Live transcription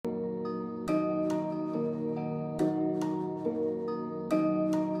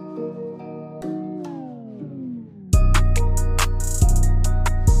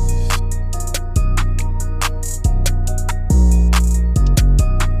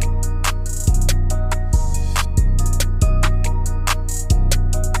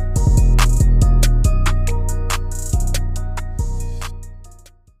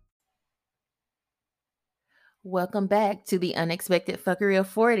Welcome back to the Unexpected Fuckery of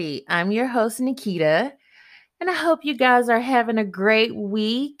 40. I'm your host, Nikita, and I hope you guys are having a great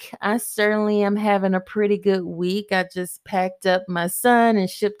week. I certainly am having a pretty good week. I just packed up my son and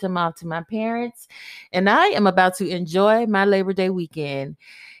shipped him off to my parents, and I am about to enjoy my Labor Day weekend.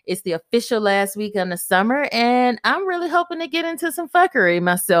 It's the official last week of the summer, and I'm really hoping to get into some fuckery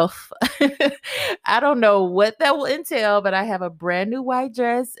myself. I don't know what that will entail, but I have a brand new white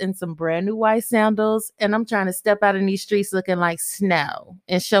dress and some brand new white sandals, and I'm trying to step out in these streets looking like snow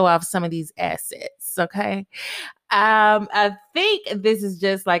and show off some of these assets. Okay. I think this is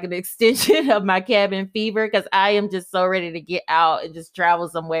just like an extension of my cabin fever because I am just so ready to get out and just travel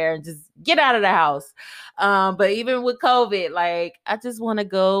somewhere and just get out of the house. But even with COVID, like I just want to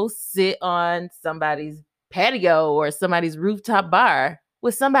go sit on somebody's patio or somebody's rooftop bar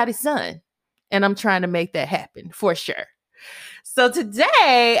with somebody's son. And I'm trying to make that happen for sure. So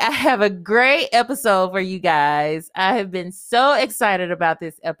today I have a great episode for you guys. I have been so excited about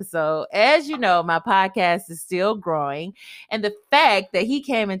this episode. As you know, my podcast is still growing. And the fact that he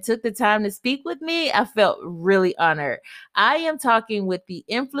came and took the time to speak with me, I felt really honored. I am talking with the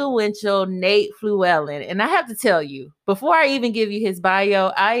influential Nate Fluellen. And I have to tell you, before I even give you his bio,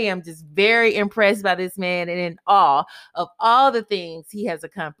 I am just very impressed by this man and in awe of all the things he has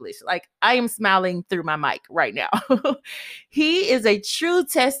accomplished. Like I am smiling through my mic right now. He is a true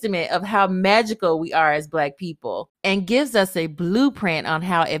testament of how magical we are as Black people and gives us a blueprint on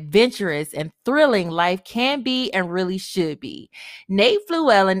how adventurous and thrilling life can be and really should be. Nate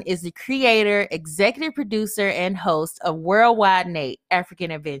Fluellen is the creator, executive producer, and host of Worldwide Nate,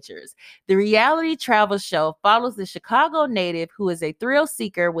 African Adventures. The reality travel show follows the Chicago native who is a thrill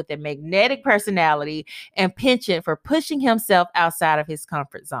seeker with a magnetic personality and penchant for pushing himself outside of his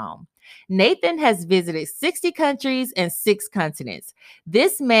comfort zone. Nathan has visited 60 countries and 6 continents.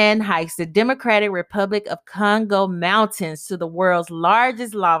 This man hikes the Democratic Republic of Congo mountains to the world's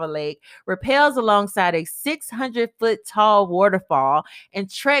largest lava lake, rappels alongside a 600-foot tall waterfall, and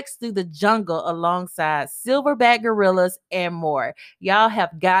treks through the jungle alongside silverback gorillas and more. Y'all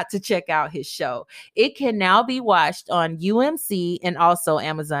have got to check out his show. It can now be watched on UMC and also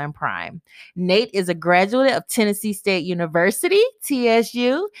Amazon Prime. Nate is a graduate of Tennessee State University,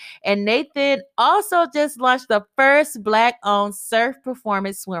 TSU, and Nathan also just launched the first Black-owned surf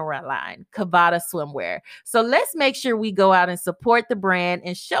performance swimwear line, Kavada Swimwear. So let's make sure we go out and support the brand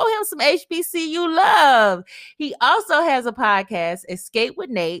and show him some HBCU love. He also has a podcast, Escape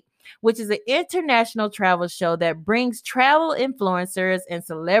with Nate, which is an international travel show that brings travel influencers and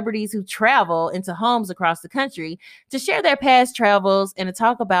celebrities who travel into homes across the country to share their past travels and to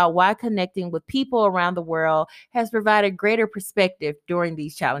talk about why connecting with people around the world has provided greater perspective during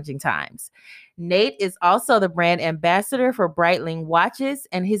these challenging times. Nate is also the brand ambassador for Breitling watches,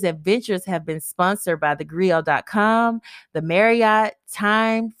 and his adventures have been sponsored by thegrio.com, the Marriott,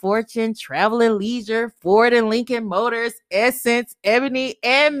 Time, Fortune, Travel and Leisure, Ford and Lincoln Motors, Essence, Ebony,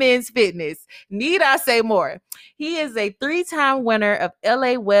 and Men's Fitness. Need I say more? He is a 3-time winner of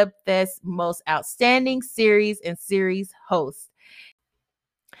LA Web Fest Most Outstanding Series and Series host.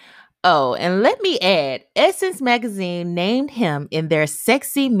 Oh, and let me add, Essence Magazine named him in their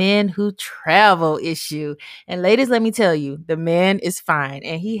Sexy Men Who Travel issue. And ladies, let me tell you, the man is fine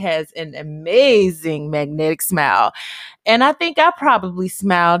and he has an amazing magnetic smile. And I think I probably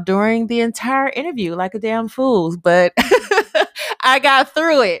smiled during the entire interview like a damn fool, but I got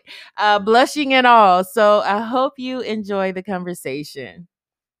through it, blushing and all. So I hope you enjoy the conversation.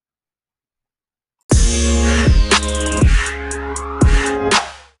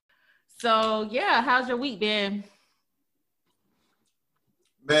 So, yeah, how's your week been?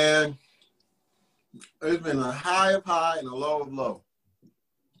 Man, it's been a high of high and a low of low.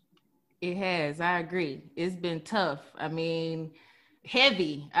 It has. I agree. It's been tough. I mean,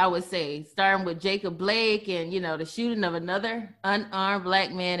 heavy, I would say, starting with Jacob Blake and, the shooting of another unarmed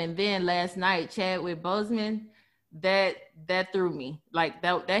Black man. And then last night, Chadwick Boseman, that threw me. Like,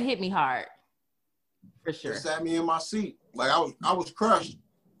 that hit me hard, for sure. It sat me in my seat. Like, I was crushed.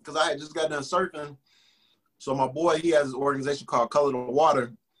 Because I had just got done surfing. So my boy, he has an organization called Color the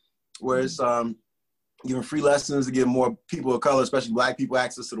Water, where it's giving free lessons to give more people of color, especially Black people,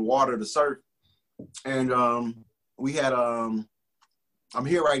 access to the water to surf. And we had, I'm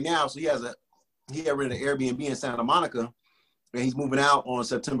here right now, so he had rented an Airbnb in Santa Monica, and he's moving out on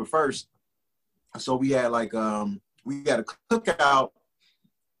September 1st. So we had we had a cookout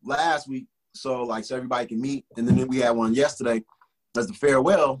last week, so everybody can meet. And then we had one yesterday. As the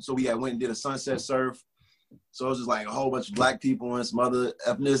farewell, so we went and did a sunset surf. So it was just like a whole bunch of Black people and some other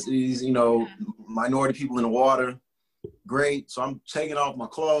ethnicities, minority people in the water. great. So I'm taking off my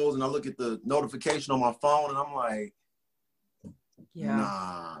clothes and I look at the notification on my phone and I'm like, Yeah.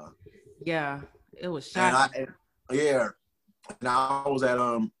 nah. Yeah. It was And shocking. and I was at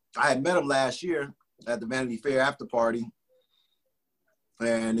I had met him last year at the Vanity Fair after party.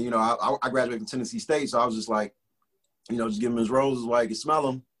 And you know, I graduated from Tennessee State, so I was just like, you know, just give him his roses while I could smell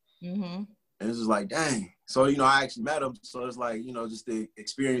them. Mm-hmm. And it's just like, dang. So, you know, I actually met him. So it's like, you know, just the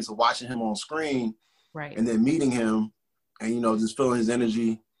experience of watching him on screen, Right. and then meeting him and, you know, just feeling his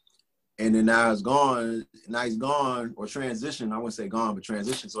energy. And then now it's gone. Now he's gone or transition. I wouldn't say gone, but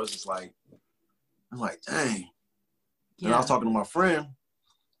transition. So it's just like, I'm like, dang. Yeah. And I was talking to my friend,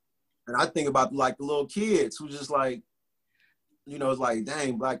 and I think about like the little kids who just like, you know, it's like,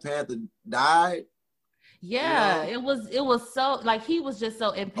 dang, Black Panther died. Yeah, You it was so like he was just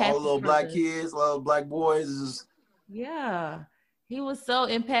so know? All the impactful little for black the kids, little black boys is yeah. He was so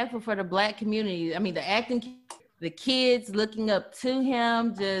impactful for the Black community. I mean, the acting, the kids looking up to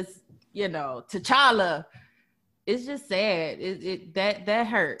him, just you know, T'Challa. It's just sad. That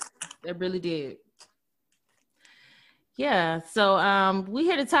hurt. That really did. Yeah, so we're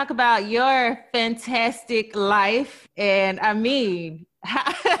here to talk about your fantastic life, and I mean,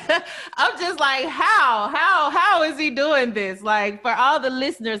 I'm just like, how is he doing this? Like, for all the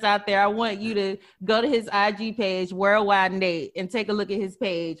listeners out there, I want you to go to his IG page, Worldwide Nate, and take a look at his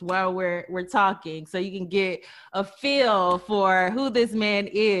page while we're talking, so you can get a feel for who this man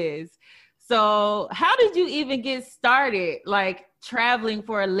is. So, how did you even get started, like traveling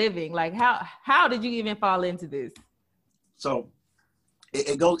for a living? Like, how did you even fall into this? so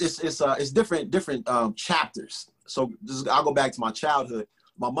it goes. It's different chapters. So I'll go back to my childhood.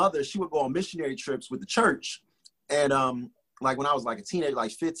 My mother, she would go on missionary trips with the church, and like when I was like a teenager,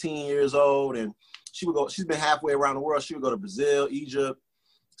 like 15 years old, and she would go. She's been halfway around the world. She would go to Brazil, Egypt,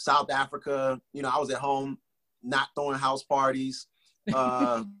 South Africa. You know, I was at home, not throwing house parties.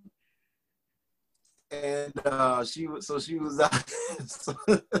 And she was out,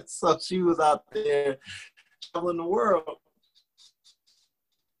 so she was out there traveling the world.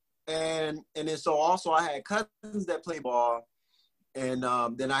 And then so also I had cousins that play ball, and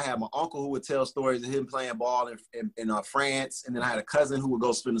then I had my uncle who would tell stories of him playing ball in France, and then I had a cousin who would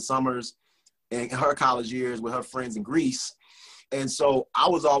go spend the summers in her college years with her friends in Greece. And so I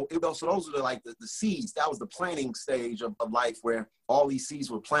was all, so those were like the seeds. That was the planting stage of life where all these seeds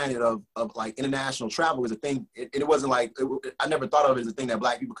were planted of like international travel was a thing. It wasn't like, I never thought of it as a thing that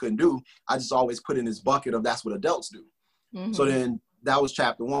Black people couldn't do. I just always put in this bucket of that's what adults do. Mm-hmm. So then that was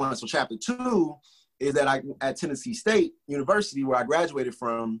chapter one. So chapter two is that I, at Tennessee State University, where I graduated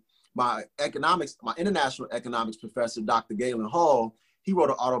from, my international economics professor, Dr. Galen Hall, he wrote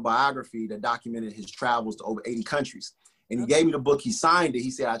an autobiography that documented his travels to over 80 countries. And he gave me the book, he signed it.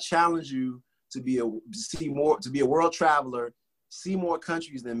 He said, I challenge you to be a world traveler, see more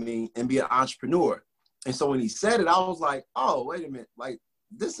countries than me, and be an entrepreneur. And so when he said it, I was like, oh, wait a minute. Like,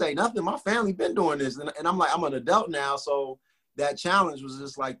 this ain't nothing. My family been doing this. And I'm like, I'm an adult now. So that challenge was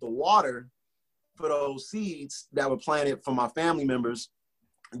just like the water for those seeds that were planted from my family members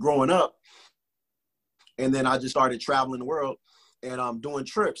growing up. And then I just started traveling the world and doing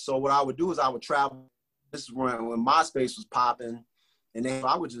trips. So what I would do is I would travel. This is when MySpace was popping, and then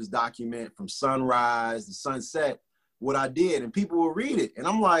I would just document from sunrise to sunset what I did, and people would read it, and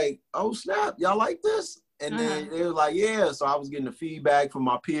I'm like, oh snap, y'all like this? And then they were like, yeah. So I was getting the feedback from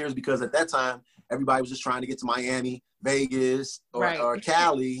my peers because at that time everybody was just trying to get to Miami, Vegas, or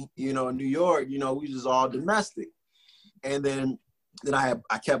Cali, you know, New York. You know, we just all domestic. And then I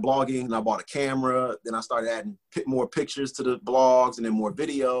kept blogging, and I bought a camera. Then I started adding more pictures to the blogs, and then more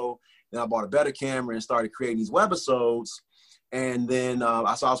video. Then I bought a better camera and started creating these webisodes. And then I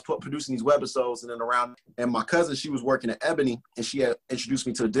was producing these webisodes, and my cousin, she was working at Ebony, and she had introduced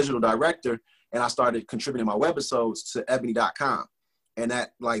me to the digital director, and I started contributing my webisodes to ebony.com. And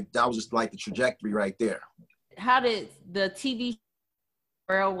that was just like the trajectory right there. How did the TV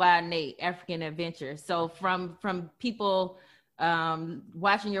Worldwide Nate, African Adventure? So from people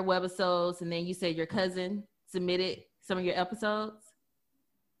watching your webisodes, and then you said your cousin submitted some of your episodes?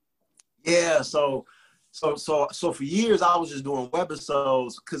 Yeah, so for years I was just doing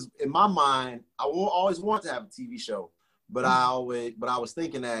webisodes because in my mind I always want to have a TV show, but I was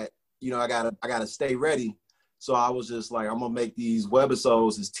thinking that, you know, I gotta stay ready. So I was just like, I'm gonna make these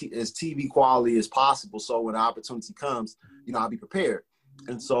webisodes as TV quality as possible, so when the opportunity comes, you know, I'll be prepared.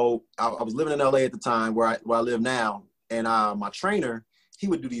 And so I was living in LA at the time, where I live now, and my trainer, he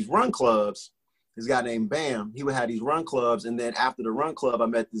would do these run clubs. This guy named Bam, he would have these run clubs. And then after the run club, I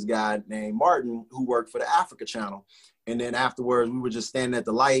met this guy named Martin who worked for the Africa Channel. And then afterwards, we were just standing at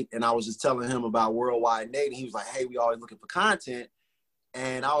the light, and I was just telling him about Worldwide Nate, and he was like, "Hey, we always looking for content."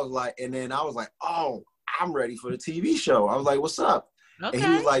 And I was like, "Oh, I'm ready for the TV show." I was like, "What's up?" Okay. And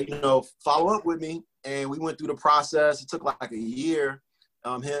he was like, follow up with me. And we went through the process. It took like a year.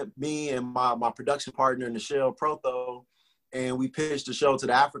 Me and my production partner, Nichelle Protho, and we pitched the show to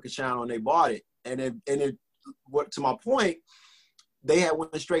the Africa Channel, and they bought it. And what to my point, they had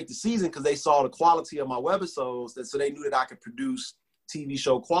went straight to season because they saw the quality of my webisodes, so they knew that I could produce TV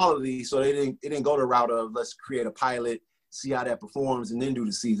show quality. So it didn't go the route of let's create a pilot, see how that performs, and then do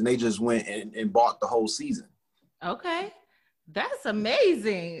the season. They just went and bought the whole season. Okay, that's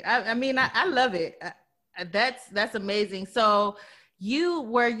amazing. I mean, I love it. That's amazing. So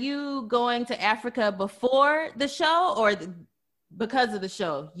were you going to Africa before the show, or because of the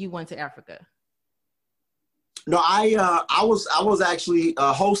show you went to Africa? No, I was actually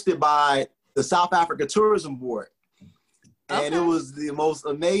hosted by the South Africa Tourism Board. And It was the most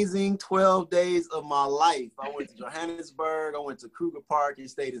amazing 12 days of my life. I went to Johannesburg, I went to Kruger Park, and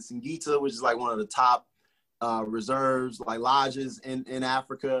stayed in Singita, which is like one of the top reserves, like lodges in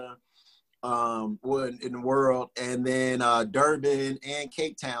Africa, in the world, and then Durban and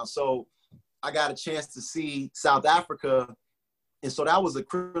Cape Town. So I got a chance to see South Africa. And so that was a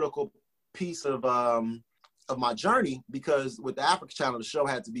critical piece of my journey, because with the Africa Channel, the show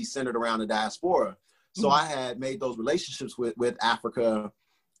had to be centered around the diaspora. So I had made those relationships with Africa.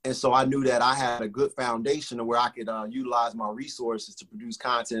 And so I knew that I had a good foundation of where I could utilize my resources to produce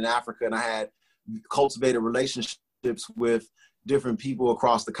content in Africa. And I had cultivated relationships with different people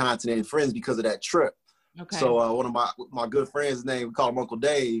across the continent and friends because of that trip. Okay. So one of my good friends, his name, we call him Uncle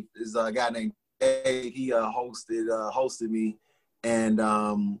Dave, is a guy named Dave. He hosted me,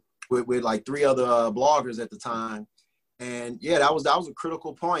 and with like 3 other bloggers at the time. And yeah, that was a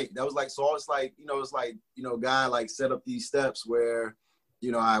critical point. That was like, so it's like, guy like set up these steps where,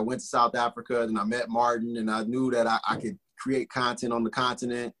 I went to South Africa and I met Martin, and I knew that I could create content on the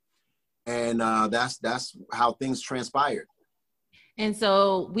continent. And that's how things transpired. And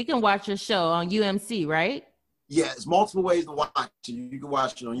so we can watch your show on UMC, right? Yeah, it's multiple ways to watch it. You can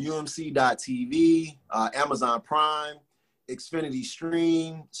watch it on UMC.tv, Amazon Prime, Xfinity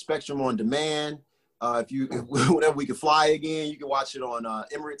Stream, Spectrum on Demand. Whenever we can fly again, you can watch it on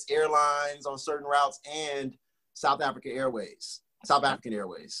Emirates Airlines on certain routes, and South African Airways.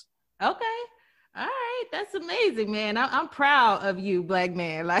 Okay. All right. That's amazing, man. I'm proud of you, Black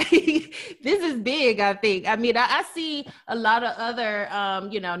man. Like, this is big, I think. I mean, I see a lot of other,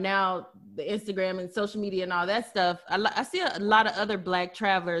 now the Instagram and social media and all that stuff. I see a lot of other Black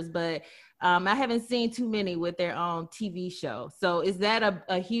travelers, but I haven't seen too many with their own TV show. So is that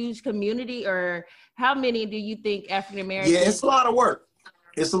a huge community, or how many do you think African-Americans? Yeah, it's a lot of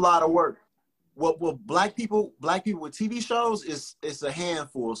work. Well, black people with TV shows it's a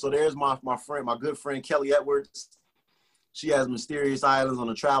handful. So there's my good friend Kelly Edwards. She has Mysterious Islands on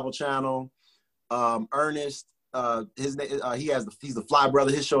the Travel Channel. Ernest, he's the Fly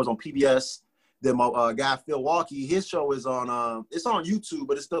Brother. His show is on PBS. Then my guy Phil Walkie, his show is on it's on YouTube,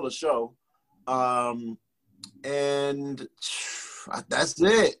 but it's still a show. And that's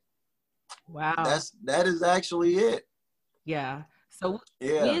it. Wow. That is actually it. Yeah. So we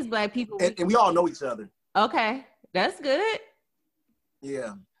as Black people, and we all know each other. Okay, that's good.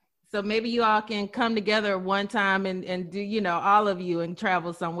 Yeah. So maybe you all can come together one time and do, all of you, and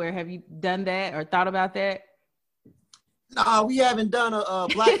travel somewhere. Have you done that or thought about that? No, we haven't done a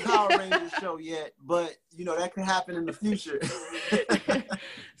Black Power Rangers show yet, but that could happen in the future.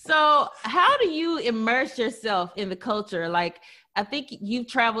 So how do you immerse yourself in the culture? Like, I think you've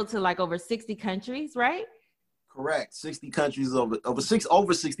traveled to like over 60 countries, right? Correct. 60 countries, over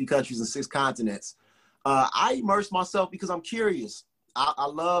 60 countries and 6 continents. I immerse myself because I'm curious. I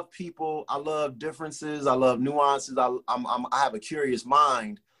love people. I love differences. I love nuances. I have a curious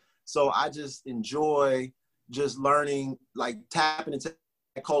mind. So I just enjoy just learning, like tapping into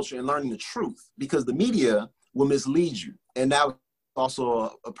that culture and learning the truth, because the media will mislead you. And that was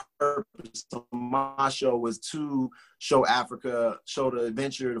also a purpose of my show, was to show Africa, show the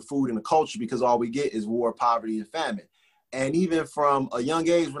adventure, the food, and the culture, because all we get is war, poverty, and famine. And even from a young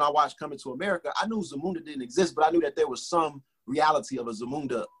age, when I watched Coming to America, I knew Zamunda didn't exist, but I knew that there was some reality of a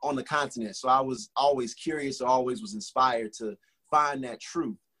Zamunda on the continent. So I was always curious, or always was inspired to find that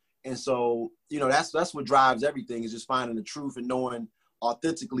truth. And so, that's what drives everything, is just finding the truth and knowing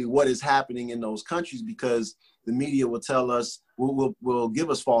authentically what is happening in those countries, because the media will tell us, will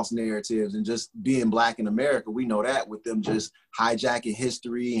give us false narratives. And just being Black in America, we know that, with them just hijacking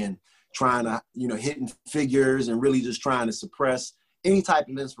history and trying to, hitting figures and really just trying to suppress any type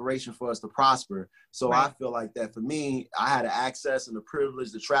of inspiration for us to prosper. So Right. I feel like that for me, I had the access and the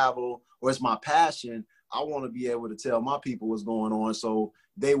privilege to travel, or it's my passion. I want to be able to tell my people what's going on, so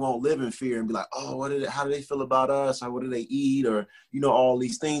they won't live in fear and be like, oh, how do they feel about us? Or what do they eat? Or, all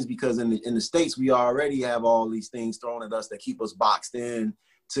these things, because in the States, we already have all these things thrown at us that keep us boxed in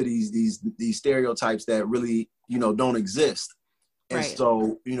to these stereotypes that really, don't exist. And Right.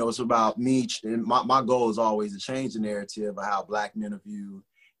 so, it's about me, and my goal is always to change the narrative of how Black men are viewed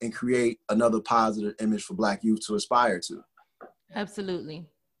and create another positive image for Black youth to aspire to. Absolutely.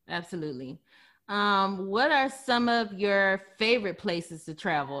 Absolutely. What are some of your favorite places to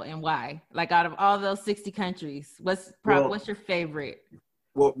travel and why? Like out of all those 60 countries, what's your favorite?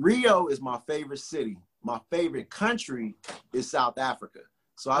 Well, Rio is my favorite city. My favorite country is South Africa.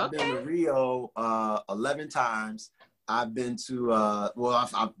 So I've been to Rio 11 times. I've been to,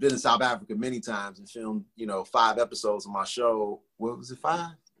 I've been to South Africa many times and filmed, 5 episodes of my show. What was it, 5?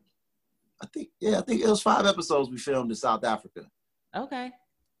 I think it was 5 episodes we filmed in South Africa. Okay.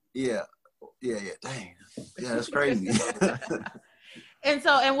 Yeah. Dang. Yeah, that's crazy. And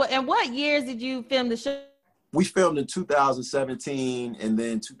so, and what years did you film the show? We filmed in 2017, and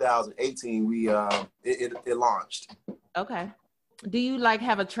then 2018 it launched. Okay. Do you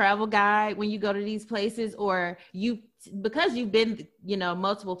have a travel guide when you go to these places, or because you've been,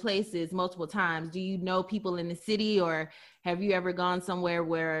 multiple places, multiple times, do you know people in the city, or have you ever gone somewhere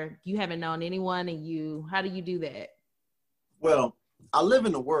where you haven't known anyone and how do you do that? Well, I live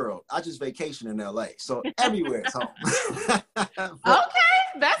in the world. I just vacation in LA. So everywhere is home. Okay,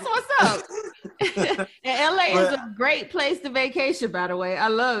 that's what's up. And LA is a great place to vacation, by the way. I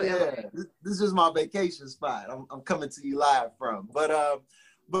love LA. This is my vacation spot. I'm coming to you live from. But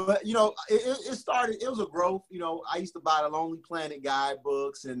it started, it was a growth. I used to buy the Lonely Planet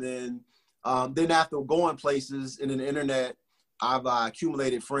guidebooks, and then after going places in the internet, I've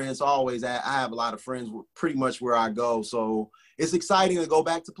accumulated friends. Always, I have a lot of friends pretty much where I go. So it's exciting to go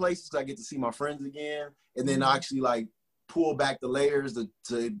back to places because I get to see my friends again, and then actually pull back the layers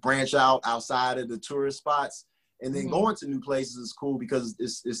to branch outside of the tourist spots. And then going to new places is cool because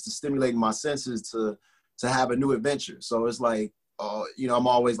it's to stimulate my senses to have a new adventure. So it's like, I'm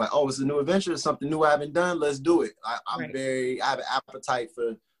always like, oh, it's a new adventure. It's something new I haven't done. Let's do it. I have an appetite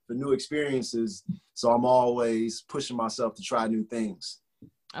for new experiences. So I'm always pushing myself to try new things.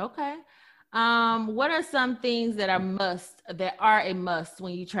 Okay. What are some things that are a must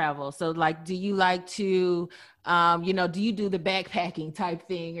when you travel? So do you like to, do you do the backpacking type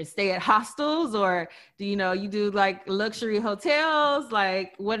thing or stay at hostels, or do you do luxury hotels?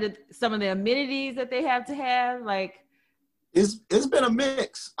 What are some of the amenities that they have to have? It's been a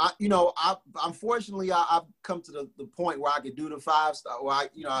mix. Unfortunately, I've come to the point where I could do the 5-star, where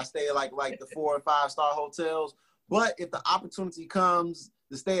I stay at like the 4 and 5-star hotels. But if the opportunity comes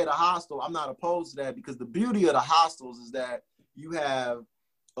to stay at a hostel, I'm not opposed to that, because the beauty of the hostels is that you have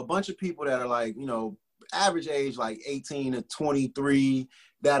a bunch of people that are average age 18 to 23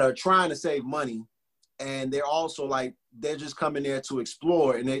 that are trying to save money, and they're also they're just coming there to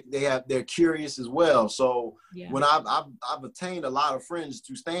explore, and they're curious as well. So when I've attained a lot of friends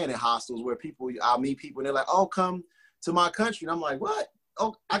to staying at hostels where I'll meet people and they're like, oh, come to my country, and I'm like, what?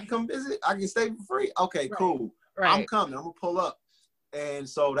 Oh, I can come visit? I can stay for free? Okay, cool. Right. I'm coming. I'm gonna pull up. And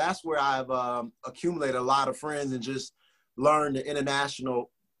so that's where I've accumulated a lot of friends and just learned the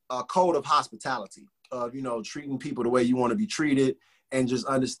international code of hospitality of, treating people the way you want to be treated, and just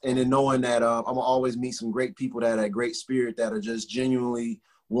understanding, knowing that I'm gonna always meet some great people that have great spirit, that are just genuinely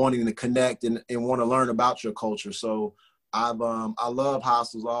wanting to connect and want to learn about your culture. So I love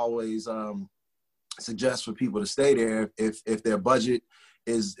hostels. I always suggest for people to stay there if their budget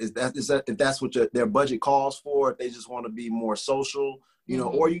if that's what their budget calls for. If they just want to be more social,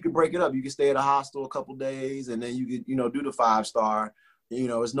 or you can break it up. You can stay at a hostel a couple days, and then you could do the 5-star.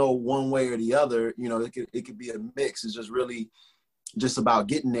 It's no one way or the other. It could be a mix. It's just really just about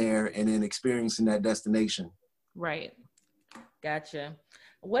getting there and then experiencing that destination. Right. Gotcha.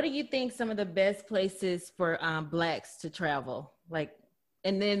 What do you think some of the best places for Blacks to travel,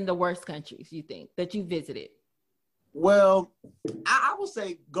 and then the worst countries you think that you visited? Well, I would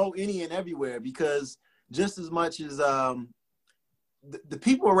say go any and everywhere, because just as much as the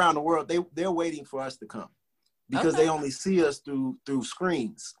people around the world, they're waiting for us to come, because they only see us through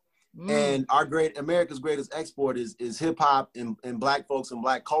screens. And America's greatest export is hip hop and Black folks and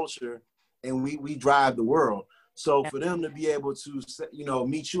Black culture, and we drive the world. So for them to be able to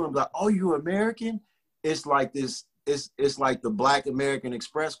meet you and be like, oh, you American? It's like this. It's like the Black American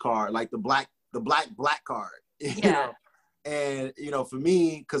Express card, like the black card. And for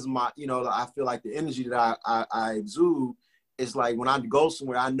me, because I feel like the energy that I exude, it's like when I go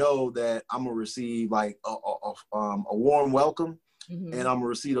somewhere, I know that I'm gonna receive like a warm welcome, and I'm gonna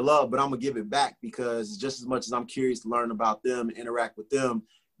receive the love, but I'm gonna give it back, because just as much as I'm curious to learn about them and interact with them,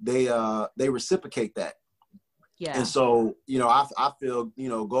 they reciprocate that. Yeah. And so, you know, I feel, you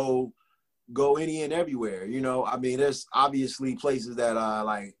know, go any and everywhere. You know, I mean, there's obviously places that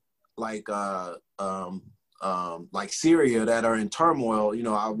like Syria that are in turmoil. You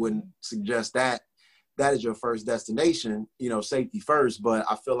know, I wouldn't suggest that is your first destination, you know, safety first. But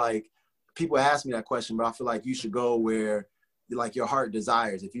I feel like people ask me that question, but I feel like you should go where like your heart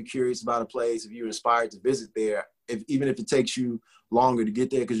desires. If you're curious about a place, if you're inspired to visit there, even if it takes you longer to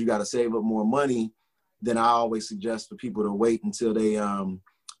get there because you got to save up more money, then I always suggest for people to wait until they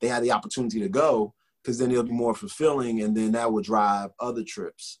have the opportunity to go, because then it'll be more fulfilling, and then that will drive other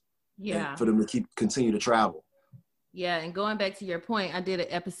trips. Yeah. For them to continue to travel. Yeah, and going back to your point, I did an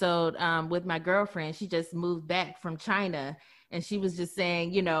episode with my girlfriend. She just moved back from China, and she was just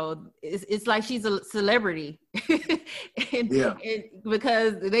saying, you know, it's like she's a celebrity, and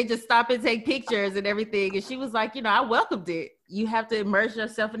because they just stop and take pictures and everything. And she was like, you know, I welcomed it. You have to immerse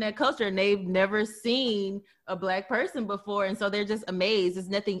yourself in that culture, and they've never seen a Black person before, and so they're just amazed.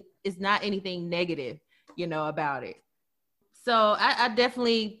 It's not anything negative, you know, about it. So I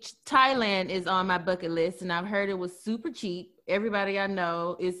definitely, Thailand is on my bucket list, and I've heard it was super cheap. Everybody I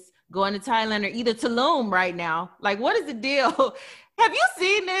know is going to Thailand or either Tulum right now. Like, what is the deal? Have you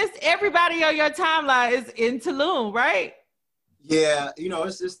seen this? Everybody on your timeline is in Tulum, right? Yeah, you know,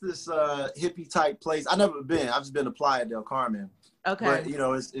 it's this hippie type place. I've never been. I've just been to Playa del Carmen. Okay. But you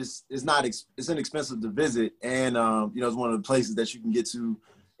know, it's inexpensive to visit, and you know, it's one of the places that you can get to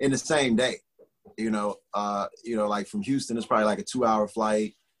in the same day. You know, like from Houston, it's probably like a 2-hour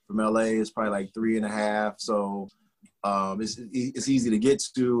flight. From LA, it's probably like 3.5. So it's easy to get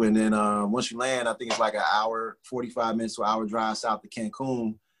to. And then once you land, I think it's like an hour, 45 minutes to an hour drive south to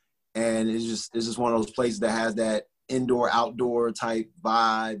Cancun. And it's just one of those places that has that indoor, outdoor type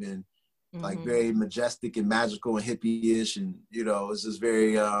vibe, and like very majestic and magical and hippie-ish. And, you know, it's just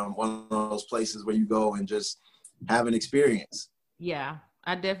very one of those places where you go and just have an experience. Yeah.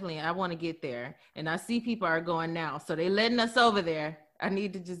 I want to get there, and I see people are going now. So they letting us over there. I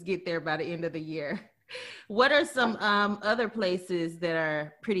need to just get there by the end of the year. What are some other places that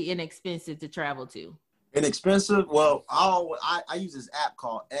are pretty inexpensive to travel to? Inexpensive? Well, I use this app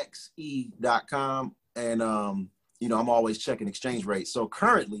called xe.com, and you know, I'm always checking exchange rates. So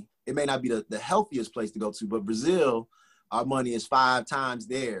currently, it may not be the healthiest place to go to, but Brazil, our money is 5 times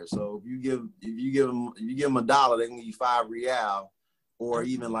there. So if you give them $1, they can give you 5 real. Or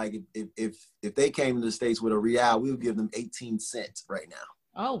even like if they came to the States with a real, we would give them 18 cents right now.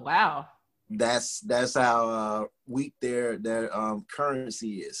 Oh wow! That's how weak their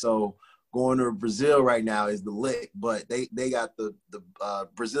currency is. So going to Brazil right now is the lick, but they got the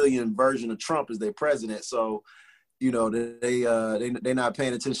Brazilian version of Trump as their president. So you know they're not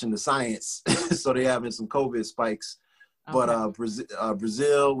paying attention to science, so they having some COVID spikes. Okay. But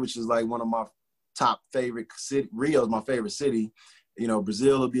Brazil, which is like one of my top favorite city, Rio is my favorite city. You know,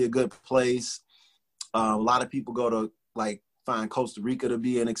 Brazil will be a good place. A lot of people go to like find Costa Rica to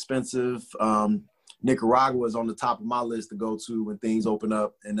be inexpensive. Nicaragua is on the top of my list to go to when things open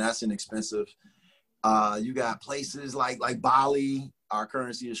up, and that's inexpensive. You got places like Bali. Our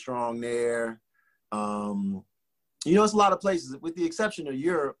currency is strong there. You know, it's a lot of places, with the exception of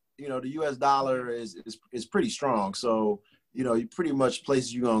Europe. You know, the U.S. dollar is pretty strong. So, you know, you pretty much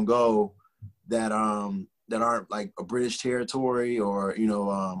places you're gonna go that aren't like a British territory, or you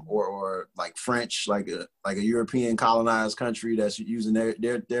know, or like French, like a European colonized country that's using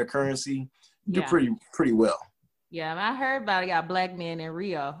their currency. You do pretty well. Yeah, I heard about it. Got Black men in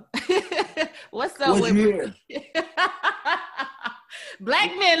Rio. What's up? What'd you hear?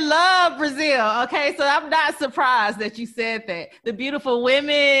 Black men love Brazil. Okay, so I'm not surprised that you said that. The beautiful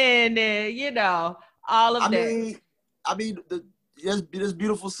women, and you know, all of that. I mean, there's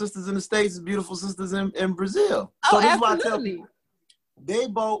beautiful sisters in the States and beautiful sisters in Brazil. Oh, so this absolutely. is why I tell people, they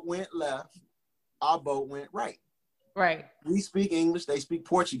boat went left, our boat went right. Right. We speak English, they speak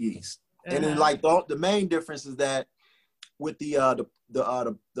Portuguese. And then like the main difference is that with the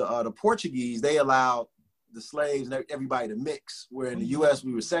Portuguese, they allowed the slaves and everybody to mix, where in the US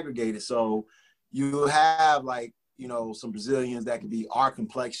we were segregated. So you have like, you know, some Brazilians that could be our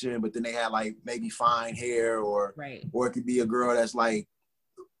complexion, but then they had like maybe fine hair, or it could be a girl that's like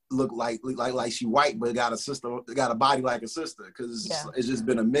look like she white but got a body like a sister, because it's just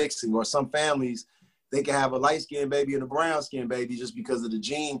been a mixing. Or some families, they can have a light-skinned baby and a brown-skinned baby just because of the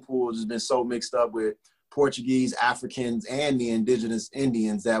gene pool has been so mixed up with Portuguese, Africans, and the indigenous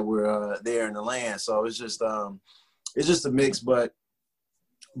Indians that were there in the land. So it's just it's just a mix, but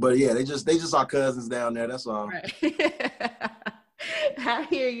yeah, they just our cousins down there. That's all. Right. I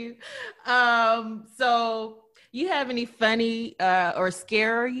hear you. So you have any funny or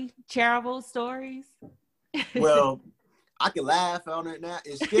scary travel stories? Well, I can laugh on it now.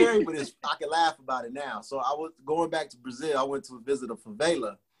 It's scary, but I can laugh about it now. So I was going back to Brazil. I went to visit a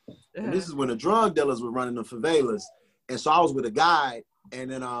favela, and this is when the drug dealers were running the favelas. And so I was with a guide, and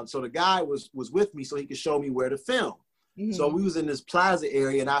then so the guy was with me so he could show me where to film. Mm-hmm. So we was in this plaza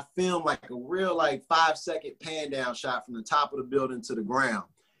area, and I filmed like a real 5-second pan down shot from the top of the building to the ground.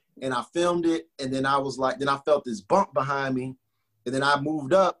 And I filmed it, and then I felt this bump behind me. And then I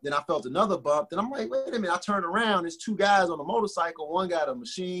moved up, then I felt another bump. Then I'm like, wait a minute, I turned around. There's two guys on a motorcycle. One got a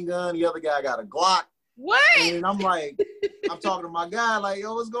machine gun, the other guy got a Glock. What? And I'm like, I'm talking to my guy, like,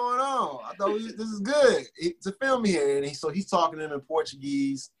 yo, what's going on? I thought this is good to film here. And so he's talking to him in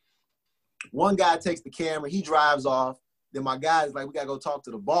Portuguese. One guy takes the camera, he drives off. Then my guy is like, we gotta go talk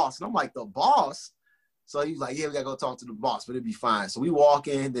to the boss. And I'm like, the boss? So he's like, yeah, we gotta go talk to the boss, but it'd be fine. So we walk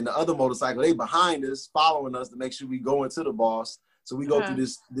in, then the other motorcycle, they behind us, following us to make sure we go into the boss. So we go through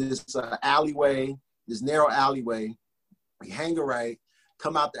this alleyway, this narrow alleyway. We hang a right,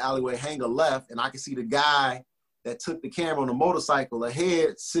 come out the alleyway, hang a left, and I can see the guy that took the camera on the motorcycle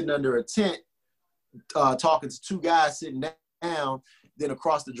ahead, sitting under a tent, talking to two guys sitting down. Then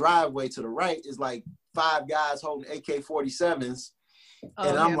across the driveway to the right is like 5 guys holding AK-47s.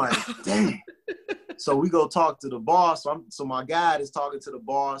 And I'm like, dang. So we go talk to the boss. So my guy is talking to the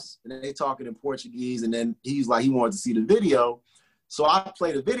boss, and they talking in Portuguese. And then he's like, he wanted to see the video. So I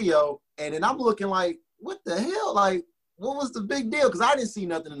play the video, and then I'm looking like, what the hell? Like, what was the big deal? Because I didn't see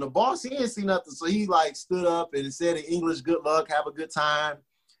nothing. And the boss, he didn't see nothing. So he stood up and said in English, good luck, have a good time.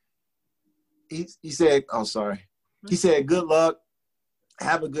 He said, oh, sorry. He said, good luck,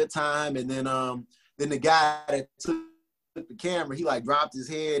 have a good time. And then the guy that took the camera, he dropped his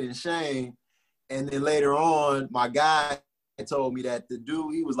head in shame. And then later on, my guy told me that the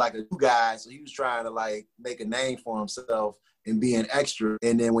dude, he was like a new guy. So he was trying to make a name for himself and be an extra.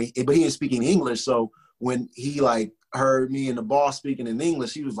 And then but he didn't speak in English. So when he heard me and the boss speaking in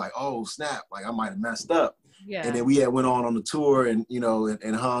English, he was like, oh snap, I might have messed up. Yeah. And then we had went on the tour and,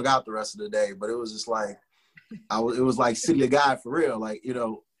 and hung out the rest of the day. But it was just it was like City of God for real. It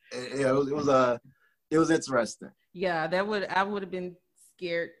was interesting. Yeah, I would have been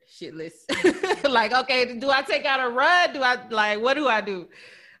scared shitless. Okay, do I take out a run? Do I what do I do?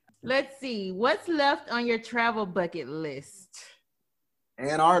 Let's see. What's left on your travel bucket list?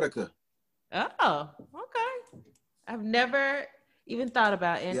 Antarctica. Oh, okay. I've never even thought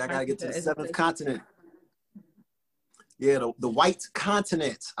about Antarctica. Yeah, I gotta get to the 7th continent. Yeah, the white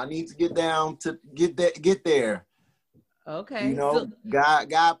continent. I need to get down to get there. Okay.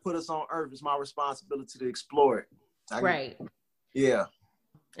 God put us on Earth. It's my responsibility to explore it. Right. Yeah.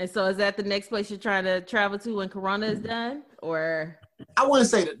 And so is that the next place you're trying to travel to when Corona is done? Or I wouldn't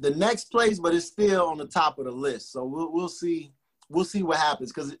say the next place, but it's still on the top of the list. So we'll see. We'll see what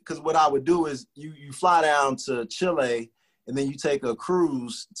happens. Because what I would do is you fly down to Chile and then you take a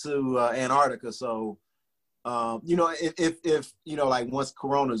cruise to Antarctica. So if once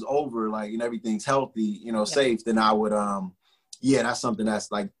Corona's over, and everything's healthy, safe, then I would that's something that's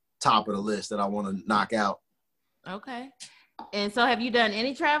top of the list that I want to knock out. Okay. And so have you done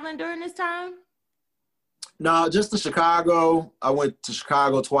any traveling during this time? No, just to Chicago. I went to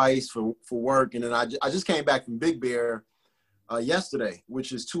Chicago twice for work, and then I just came back from Big Bear yesterday,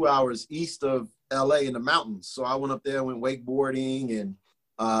 which is 2 hours east of LA in the mountains. So I went up there, went wakeboarding, and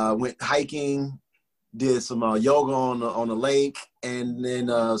went hiking, did some yoga on the lake, and then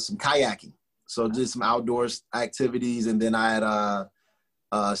some kayaking. So did some outdoors activities, and then I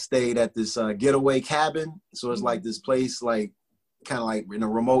had stayed at this getaway cabin. So it's this place kind of in a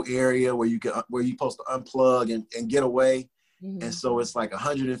remote area where you're supposed to unplug and get away. Mm-hmm. And so it's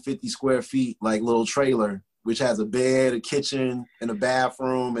 150 square feet, little trailer, which has a bed, a kitchen, and a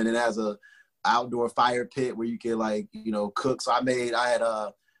bathroom, and it has a outdoor fire pit where you can cook. So I had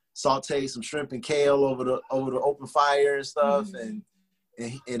sauteed some shrimp and kale over the open fire and stuff, mm-hmm.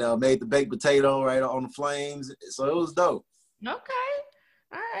 and made the baked potato right on the flames. So it was dope. Okay.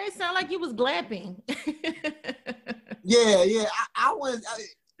 All right. Sound like you was glamping. Yeah.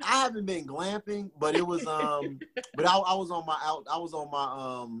 I haven't been glamping, but it was but I was on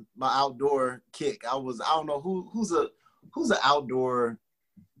my outdoor kick. I don't know who's an outdoor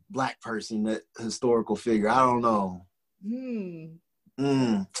Black person, that historical figure. I don't know. I'm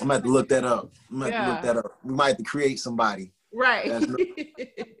gonna have to look that up. We might have to create somebody. Right.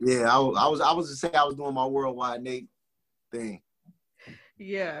 Yeah, I was just saying I was doing my worldwide Nate thing.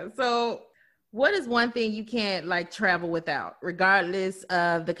 Yeah. So What is one thing you can't like travel without, regardless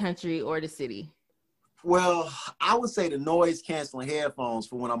of the country or the city? Well, I would say the noise canceling headphones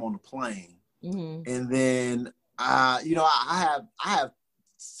for when I'm on the plane. Mm-hmm. And then, I have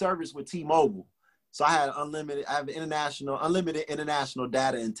service with T-Mobile. So I have unlimited international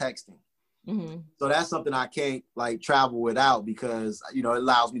data and texting. Mm-hmm. So that's something I can't like travel without because, it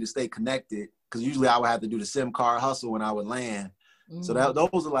allows me to stay connected. Because usually I would have to do the SIM card hustle when I would land. So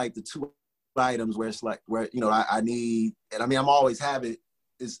those are like the two items where it's like, I need, and I mean, I'm always have it.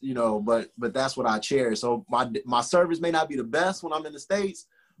 It's, but that's what I cherish. So my service may not be the best when I'm in the States,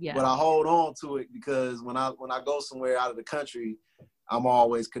 but I hold on to it because when I go somewhere out of the country, I'm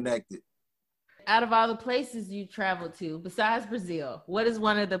always connected. Out of all the places you traveled to, besides Brazil, what is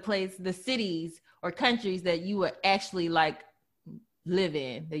one of the cities or countries that you would actually like live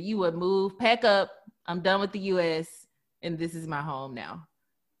in, that you would move, pack up, I'm done with the US, and this is my home now?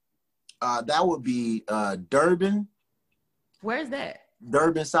 That would be Durban. Where's that?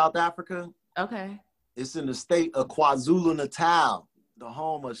 Durban, South Africa. Okay. It's in the state of KwaZulu-Natal, the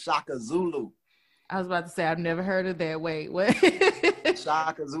home of Shaka Zulu. I was about to say, I've never heard of that. Wait, what?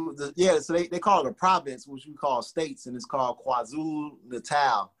 Shaka Zulu. Yeah, so they call it a province, which we call states, and it's called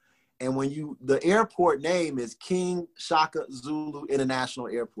KwaZulu-Natal. And the airport name is King Shaka Zulu International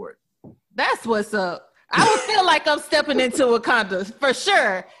Airport. That's what's up. I would feel like I'm stepping into Wakanda for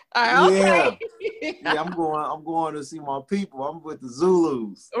sure. All right, okay. Yeah, I'm going to see my people. I'm with the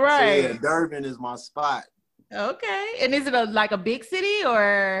Zulus. Right. So yeah, Durban is my spot. Okay. And is it like a big city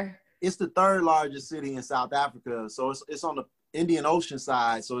or? It's the third largest city in South Africa. So it's on the Indian Ocean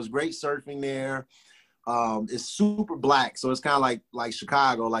side. So it's great surfing there. It's super black. So it's kind of like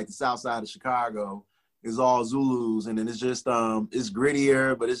Chicago, like the south side of Chicago is all Zulus. And then it's just, it's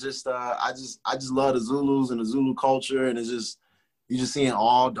grittier, but it's just, I just love the Zulus and the Zulu culture. And it's just, you're just seeing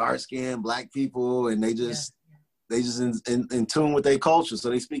all dark skinned black people and they just in tune with their culture. So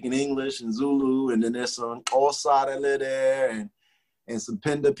they speak in English and Zulu. And then there's some Xhosa that live there and some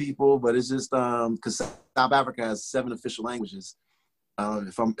Penda people, but it's just because South Africa has 7 official languages,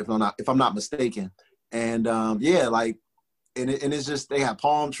 if I'm not mistaken, and and it's just they have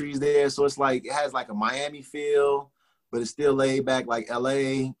palm trees there, so it's like it has like a Miami feel, but it's still laid back like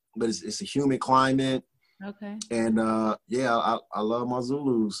LA, but it's a humid climate. Okay. And I love my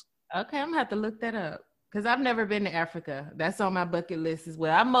Zulus. Okay, I'm gonna have to look that up because I've never been to Africa. That's on my bucket list as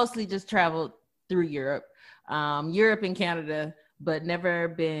well. I mostly just traveled through Europe and Canada, but never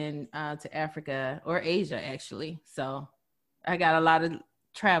been to Africa or Asia, actually. So I got a lot of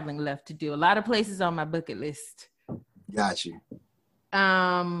traveling left to do. A lot of places on my bucket list. Got you.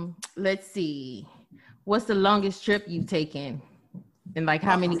 Let's see. What's the longest trip you've taken? And like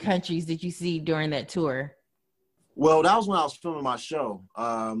how many countries did you see during that tour? Well, that was when I was filming my show.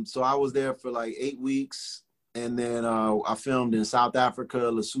 So I was there for like 8 weeks. And then I filmed in South Africa,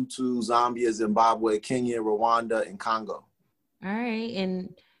 Lesotho, Zambia, Zimbabwe, Kenya, Rwanda, and Congo. All right.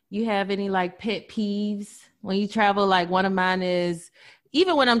 And you have any like pet peeves when you travel? Like one of mine is,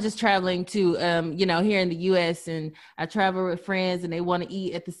 even when I'm just traveling to, here in the US and I travel with friends and they want to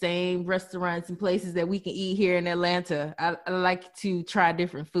eat at the same restaurants and places that we can eat here in Atlanta. I like to try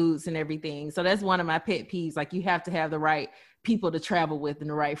different foods and everything. So that's one of my pet peeves. Like you have to have the right people to travel with and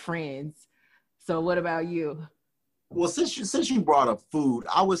the right friends. So what about you? Well, since you brought up food,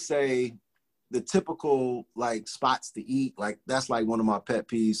 I would say the typical like spots to eat, like that's like one of my pet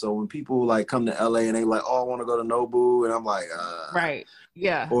peeves. So when people like come to LA and they like, oh, I want to go to Nobu, and I'm like, right,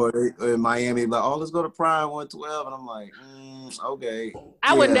 yeah. Or in Miami, like, oh, let's go to Prime 112, and I'm like, okay.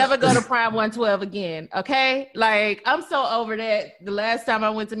 I would never go to Prime 112 again. Okay, like I'm so over that. The last time I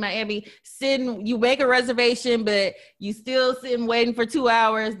went to Miami, you make a reservation, but you still sitting waiting for 2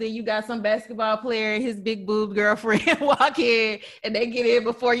 hours. Then you got some basketball player and his big boob girlfriend walk in, and they get in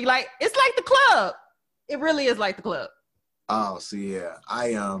before you. Like it's like the club. It really is like the club. Oh, see, yeah,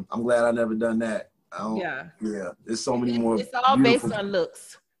 I'm glad I never done that. Yeah. There's so many more. It's all based on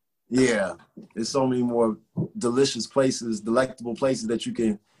looks. Yeah, there's so many more delicious places, delectable places that you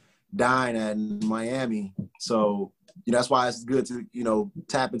can dine at in Miami. So that's why it's good to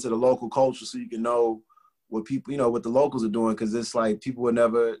tap into the local culture so you can know what people what the locals are doing, because it's like people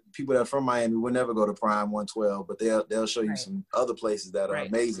that are from Miami would never go to Prime 112, but they'll show you some other places that are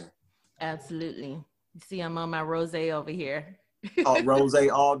amazing. Absolutely. You see, I'm on my rosé over here. Rosé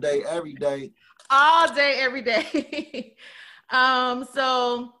all day, every day. All day, every day.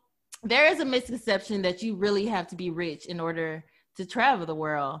 So there is a misconception that you really have to be rich in order to travel the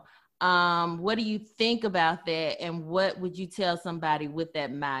world. What do you think about that? And what would you tell somebody with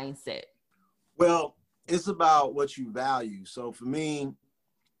that mindset? Well, it's about what you value. So for me,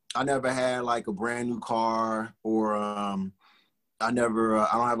 I never had like a brand new car, or I don't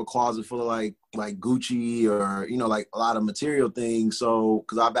have a closet full of like Gucci or, you know, like a lot of material things. So,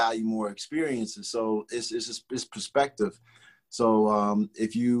 because I value more experiences. So it's perspective. So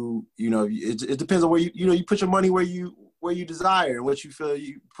if you know, it depends on where you put your money where you desire and what you feel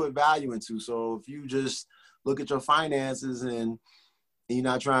you put value into. So if you just look at your finances and you're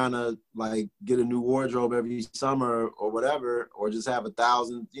not trying to like get a new wardrobe every summer or whatever, or just have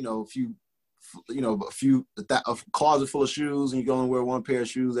 1,000, a closet full of shoes and you can only wear one pair of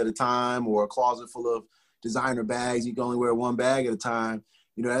shoes at a time, or a closet full of designer bags, you can only wear one bag at a time.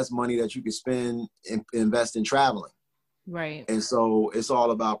 You know, that's money that you can spend and invest in traveling. Right. And so it's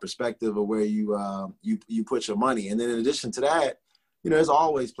all about perspective of where you put your money. And then in addition to that, you know, there's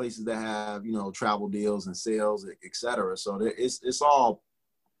always places that have, you know, travel deals and sales, et cetera. So it's all,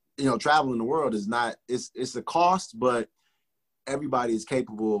 you know, traveling the world is not, it's a cost, but everybody is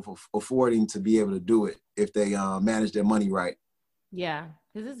capable of affording to be able to do it if they manage their money right. Yeah,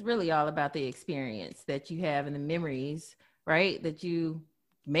 because it's really all about the experience that you have and the memories, right, that you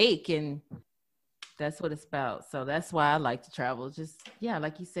make, and that's what it's about. So that's why I like to travel. Just, yeah,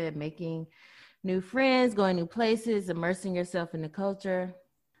 like you said, making new friends, going new places, immersing yourself in the culture.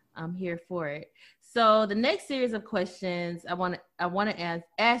 I'm here for it. So the next series of questions I want to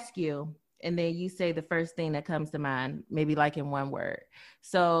ask you, and then you say the first thing that comes to mind, maybe like in one word.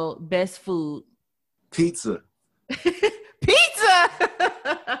 So best food. Pizza. Pizza.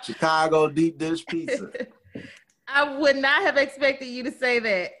 Chicago deep dish pizza. I would not have expected you to say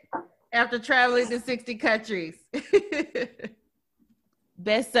that after traveling to 60 countries.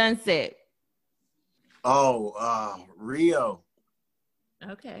 Best sunset. Oh, Rio.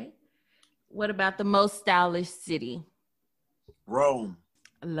 Okay. What about the most stylish city? Rome.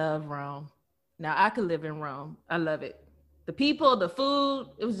 I love Rome. Now I could live in Rome. I love it. The people, the food,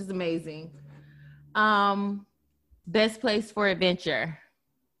 it was just amazing. Best place for adventure.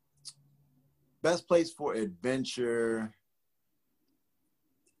 Best place for adventure.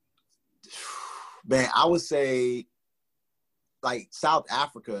 Man, I would say like South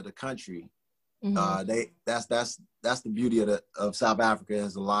Africa, the country. Mm-hmm. That's the beauty of South Africa. It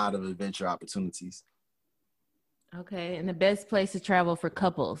has a lot of adventure opportunities. Okay, and the best place to travel for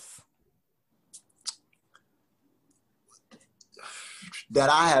couples that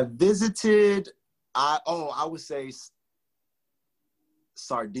I have visited, I would say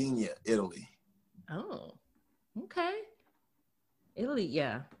Sardinia, Italy. Oh, okay. Italy,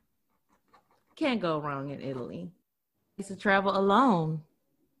 yeah. Can't go wrong in Italy. To travel alone.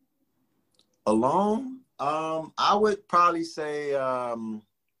 Alone? I would probably say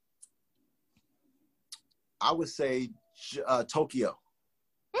Tokyo.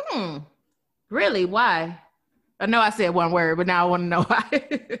 Really? Why? I know I said one word, but now I want to know why.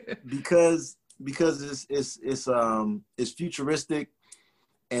 because it's futuristic,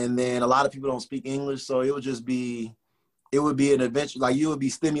 and then a lot of people don't speak English, so it would be an adventure. Like you would be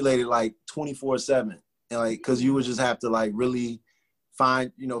stimulated like 24/7, and like because you would just have to like really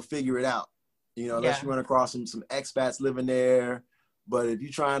figure it out. Unless you run across some expats living there. But if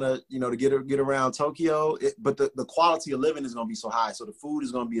you're trying to, to get around Tokyo, but the quality of living is going to be so high. So the food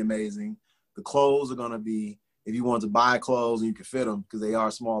is going to be amazing. The clothes are going to be, if you want to buy clothes and you can fit them because they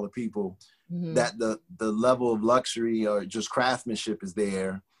are smaller people, that the level of luxury or just craftsmanship is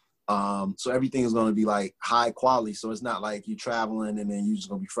there. So everything is going to be like high quality. So it's not like you're traveling and then you're just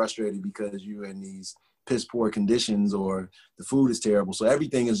going to be frustrated because you're in these piss poor conditions or the food is terrible. So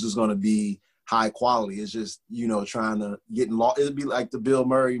everything is just going to be high quality. It's just, trying to get in law. It'd be like the Bill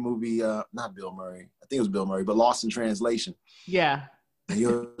Murray movie, not Bill Murray. I think it was Bill Murray, but Lost in Translation. Yeah. And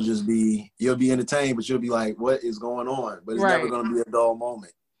you'll be entertained, but you'll be like, what is going on? But it's never going to be a dull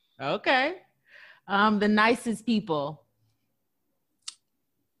moment. Okay. The nicest people.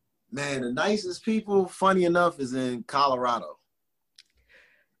 Man, the nicest people, funny enough, is in Colorado.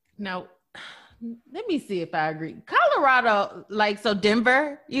 Now, let me see if I agree. Colorado, so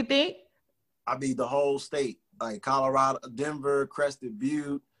Denver, you think? I mean, the whole state, like Colorado, Denver, Crested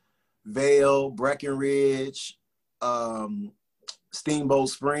Butte, Vail, Breckenridge, Steamboat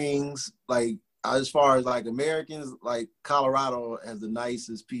Springs. Like, as far as like Americans, like Colorado has the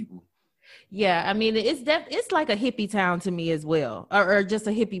nicest people. Yeah, I mean, it's like a hippie town to me as well, or just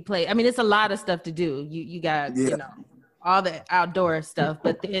a hippie place. I mean, it's a lot of stuff to do. You got, all the outdoor stuff,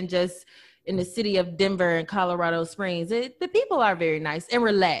 but then just in the city of Denver and Colorado Springs, the people are very nice and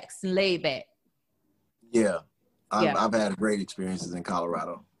relaxed and laid back. Yeah. I've had great experiences in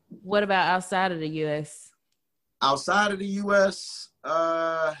Colorado. What about outside of the U.S.? Outside of the U.S.,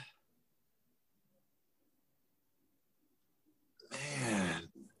 man,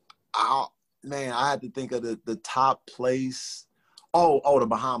 Man, I had to think of the top place. Oh, the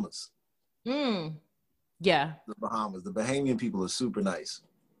Bahamas. Yeah. The Bahamas. The Bahamian people are super nice.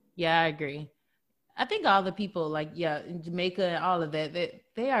 Yeah, I agree. I think all the people, like, yeah, in Jamaica and all of that,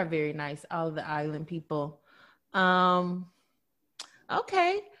 they are very nice, all of the island people. Um,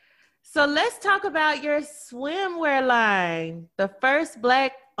 okay. So let's talk about your swimwear line, the first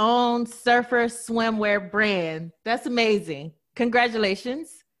Black owned surfer swimwear brand. That's amazing.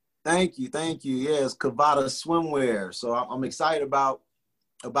 Congratulations. Thank you. Yes, Kavada Swimwear. So I'm excited about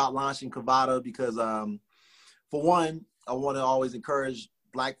launching Kavada because for one, I want to always encourage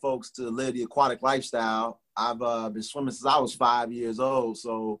Black folks to live the aquatic lifestyle. I've been swimming since I was 5 years old,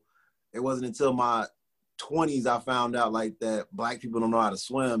 so it wasn't until my 20s I found out like that Black people don't know how to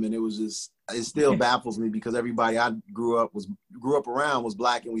swim, and it still baffles me because everybody I grew up around was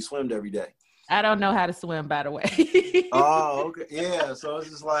Black, and we swimmed every day. I don't know how to swim, by the way. Oh, okay. Yeah. So it's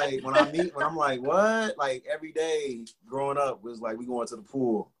just like when I'm like, what? Like every day growing up was like we going to the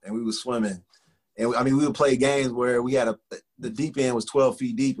pool and we was swimming. And we would play games where we had the deep end was 12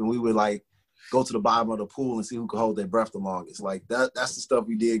 feet deep, and we would like go to the bottom of the pool and see who could hold their breath the longest. Like that's the stuff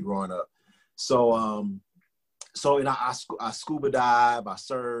we did growing up. So, I scuba dive, I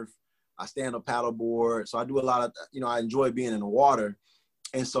surf, I stand up paddleboard. So I do a lot of, I enjoy being in the water.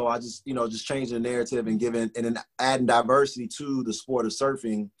 And so I just, just changing the narrative and then adding diversity to the sport of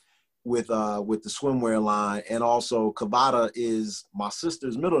surfing with the swimwear line. And also Kavada is my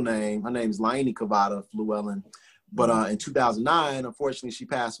sister's middle name. Her name is Laini Kavada Fluellen. But in 2009, unfortunately, she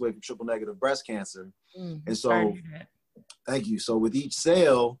passed away from triple negative breast cancer. And so, thank you. So with each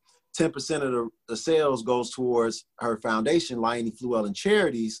sale, 10% of the sales goes towards her foundation, Laini Fluellen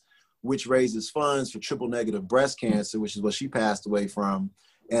Charities, which raises funds for triple negative breast cancer, which is what she passed away from,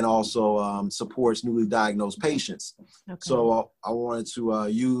 and also supports newly diagnosed patients. Okay. So I wanted to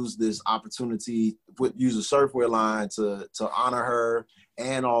use this opportunity, use the surfwear line to honor her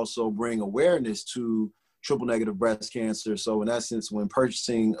and also bring awareness to triple negative breast cancer. So in essence, when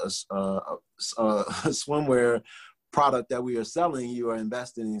purchasing a swimwear product that we are selling, you are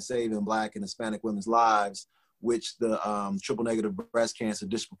investing in saving Black and Hispanic women's lives, which the triple negative breast cancer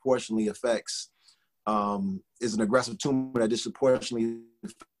disproportionately affects, is an aggressive tumor that disproportionately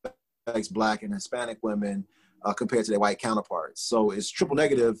affects Black and Hispanic women compared to their white counterparts. So it's triple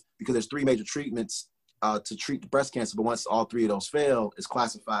negative because there's 3 major treatments to treat the breast cancer, but once all 3 of those fail, it's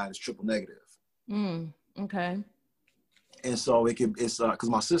classified as triple negative. Okay. And so it's because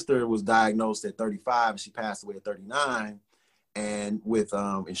my sister was diagnosed at 35 and she passed away at 39. And with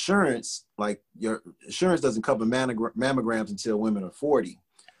insurance, like your insurance doesn't cover mammograms until women are 40.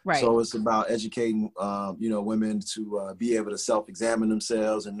 Right. So it's about educating, women to be able to self-examine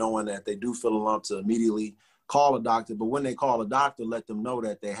themselves and knowing that they do feel a lump to immediately call a doctor. But when they call a doctor, let them know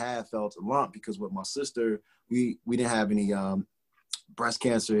that they have felt a lump, because with my sister, we didn't have any breast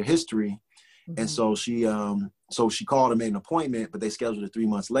cancer history. And so she called and made an appointment, but they scheduled it 3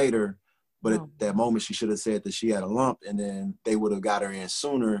 months later. But at that moment, she should have said that she had a lump, and then they would have got her in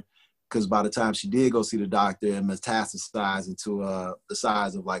sooner, because by the time she did go see the doctor, it metastasized into the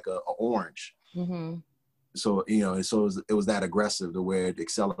size of like a orange. So, it was that aggressive to where it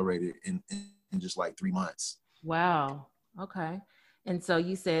accelerated in just like 3 months. Wow. Okay. And so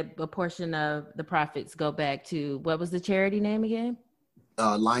you said a portion of the profits go back to, what was the charity name again?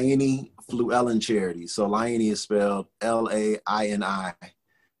 Laini Fluellen Charity. So Laini is spelled Laini.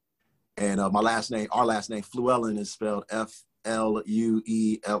 And our last name, Fluellen, is spelled Fluellen.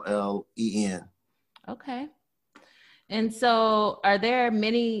 Okay. And so are there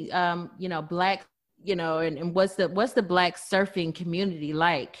many, Black, and what's the Black surfing community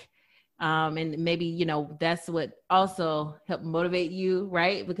like? And maybe, that's what also helped motivate you,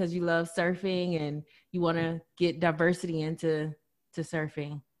 right? Because you love surfing and you want to get diversity into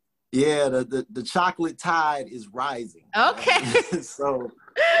surfing. Yeah, the chocolate tide is rising. Okay. Right? So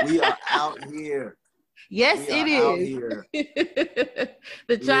we are out here. Yes, it is. Out here.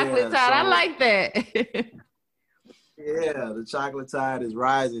 The chocolate tide. I like that. Yeah, the chocolate tide is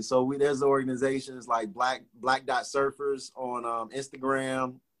rising. So there's organizations like Black Dot Surfers on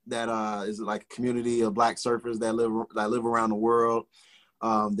Instagram that is like a community of Black surfers that live around the world.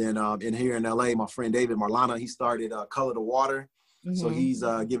 Then in here in LA, my friend David Marlana, he started Color the Water. So he's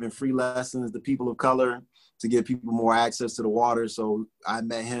giving free lessons to people of color to give people more access to the water. So I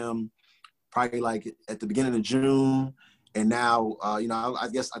met him probably like at the beginning of June. And now, I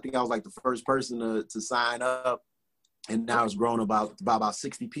think I was like the first person to sign up. And now it's grown about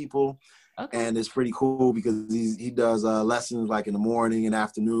 60 people. Okay. And it's pretty cool because he does lessons like in the morning and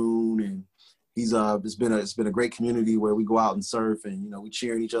afternoon. it's been a great community where we go out and surf, and we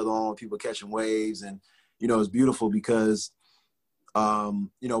cheering each other on, people catching waves, and it's beautiful because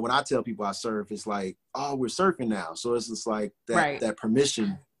when I tell people I surf, it's like, oh, we're surfing now, so it's just like that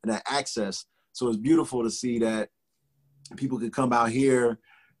permission and that access. So it's beautiful to see that people could come out here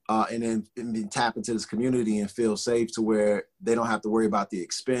and then tap into this community and feel safe to where they don't have to worry about the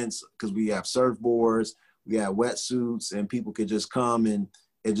expense, because we have surfboards, we have wetsuits, and people could just come and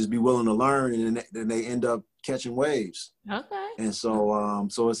just be willing to learn, and then they end up catching waves. Okay. And so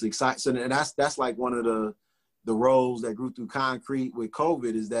so it's exciting, and that's like one of the roles that grew through Concrete with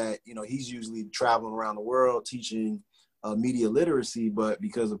COVID, is that he's usually traveling around the world teaching media literacy, but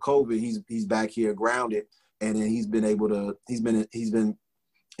because of COVID, he's back here grounded, and then he's been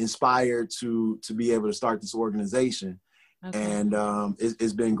inspired to be able to start this organization. Okay. And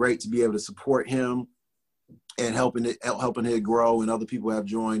it's been great to be able to support him and helping it grow, and other people have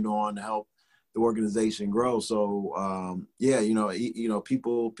joined on to help the organization grow. So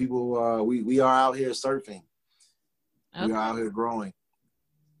people we are out here surfing. Okay. We are out here growing.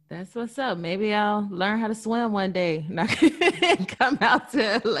 That's what's up. Maybe I'll learn how to swim one day and come out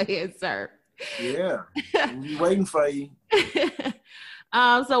to LA and surf. Yeah, we'll be waiting for you.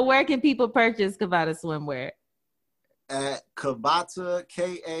 So where can people purchase Kavata swimwear? At Kavata,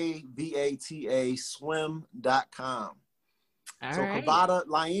 Kavata, swim.com. So right. Kavata,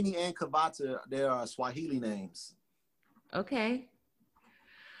 Laini and Kavata, they are Swahili names. Okay.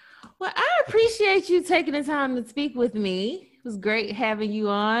 Well, I appreciate you taking the time to speak with me. It was great having you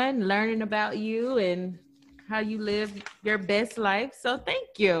on, learning about you and how you live your best life. So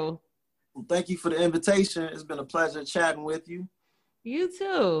thank you. Well, thank you for the invitation. It's been a pleasure chatting with you. You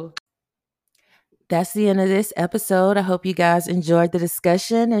too. That's the end of this episode. I hope you guys enjoyed the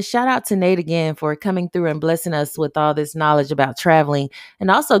discussion, and shout out to Nate again for coming through and blessing us with all this knowledge about traveling and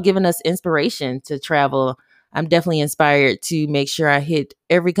also giving us inspiration to travel. I'm definitely inspired to make sure I hit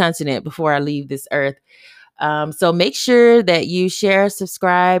every continent before I leave this earth. So make sure that you share,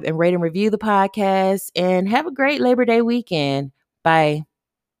 subscribe, and rate and review the podcast, and have a great Labor Day weekend. Bye.